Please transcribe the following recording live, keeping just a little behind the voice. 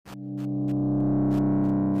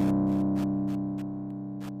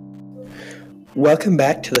Welcome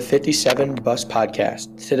back to the 57 Bus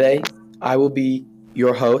Podcast. Today, I will be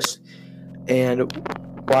your host, and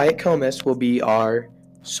Wyatt Comas will be our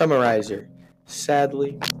summarizer.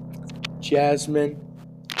 Sadly, Jasmine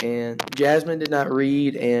did not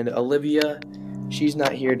read, and Olivia, she's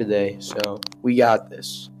not here today, so we got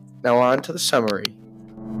this. Now on to the summary.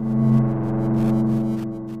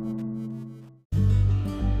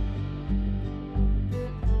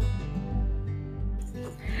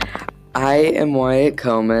 I am Wyatt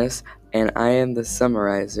Comas, and I am the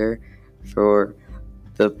summarizer for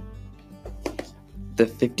the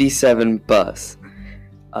 57 bus.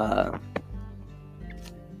 The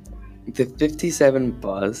 57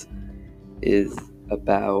 bus is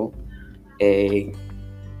about a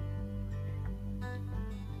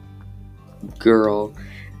girl.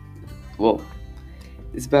 Well,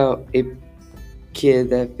 it's about a kid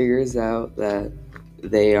that figures out that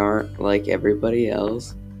they aren't like everybody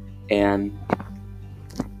else, and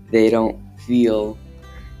they don't feel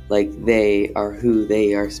like they are who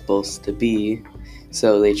they are supposed to be,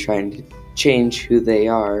 so they try to change who they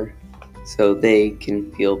are so they can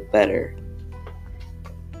feel better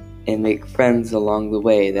and make friends along the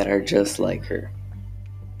way that are just like her.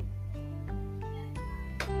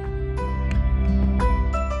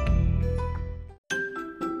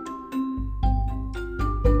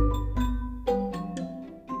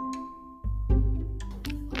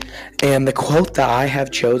 And the quote that I have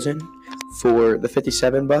chosen for the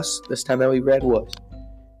 57 bus this time that we read was,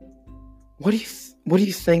 what do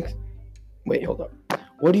you think? Wait, hold up.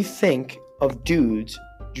 What do you think of dudes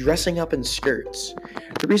dressing up in skirts?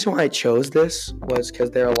 The reason why I chose this was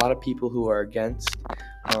because there are a lot of people who are against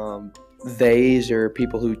theys or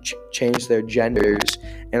people who change their genders,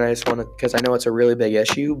 and I just want to, because I know it's a really big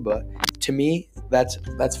issue, but to me, that's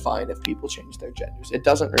fine if people change their genders. It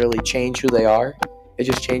doesn't really change who they are. It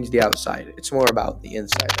just changed the outside. It's more about the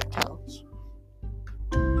inside that counts.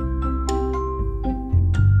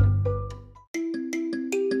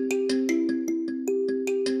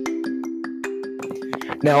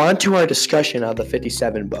 Now on to our discussion of the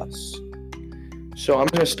 57 bus. So I'm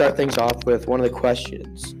going to start things off with one of the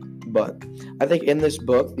questions. But I think in this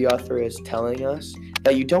book, the author is telling us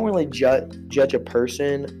that you don't really judge a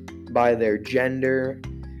person by their gender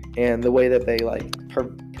and the way that they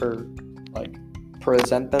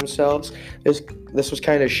present themselves. This was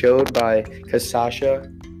kind of showed by, because Sasha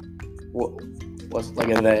was like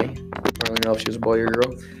a they. I don't really know if she was a boy or a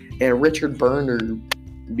girl. And Richard burned her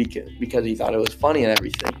because he thought it was funny and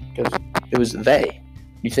everything, because it was they.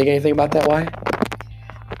 You think anything about that, Why?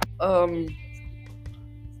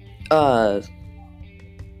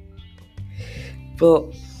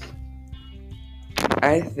 Well,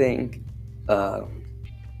 I think the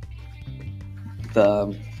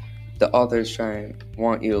author's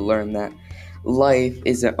want you to learn that life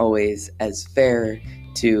isn't always as fair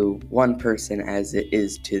to one person as it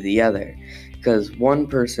is to the other, because one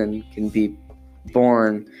person can be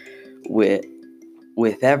born with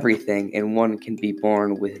everything and one can be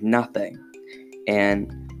born with nothing.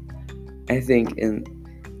 And I think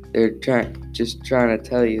they're trying to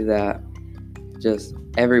tell you that just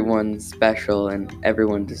everyone's special and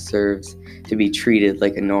everyone deserves to be treated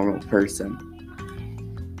like a normal person.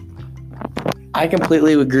 I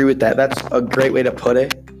completely agree with that. That's a great way to put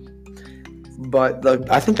it. But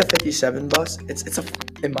I think the 57 bus,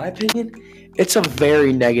 in my opinion, it's a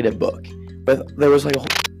very negative book. But there was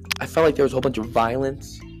I felt like there was a whole bunch of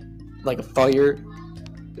violence, like a fire,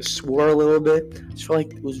 swore a little bit. I just felt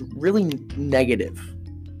like it was really negative.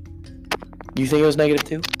 Do you think it was negative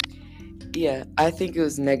too? Yeah, I think it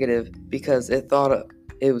was negative because it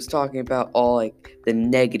was talking about all the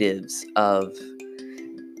negatives of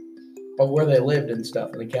where they lived and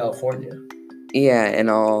stuff in California. Yeah, and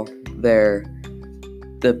all the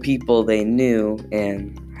people they knew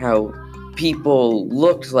and how people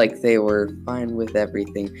looked like they were fine with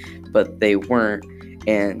everything, but they weren't.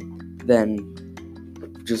 And then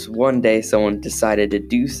just one day someone decided to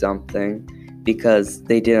do something because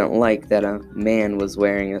they didn't like that a man was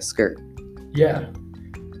wearing a skirt. Yeah.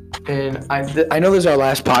 And I know this is our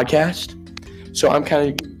last podcast, so I'm kind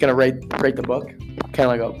of going to rate the book, kind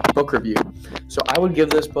of like a book review. So I would give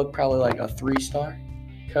this book probably like a 3-star,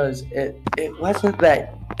 because it wasn't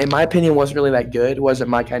that, in my opinion, wasn't really that good. It wasn't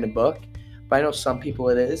my kind of book, but I know some people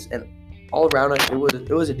it is, and all around it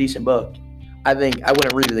was a decent book. I think I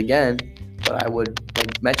wouldn't read it again, but I would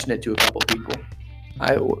mention it to a couple people.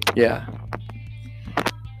 Yeah.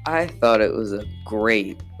 I thought it was a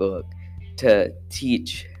great book to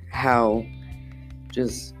teach how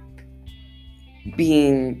just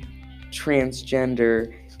being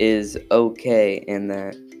transgender is okay, and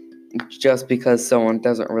that just because someone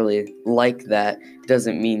doesn't really like that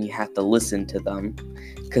doesn't mean you have to listen to them,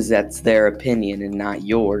 because that's their opinion and not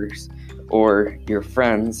yours or your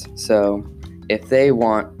friends. So if they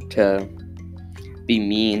want to be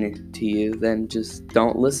mean to you, then just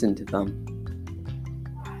don't listen to them.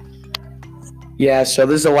 Yeah, so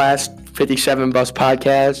this is the last 57 Bus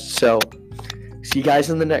podcast. So see you guys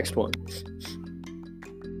in the next one.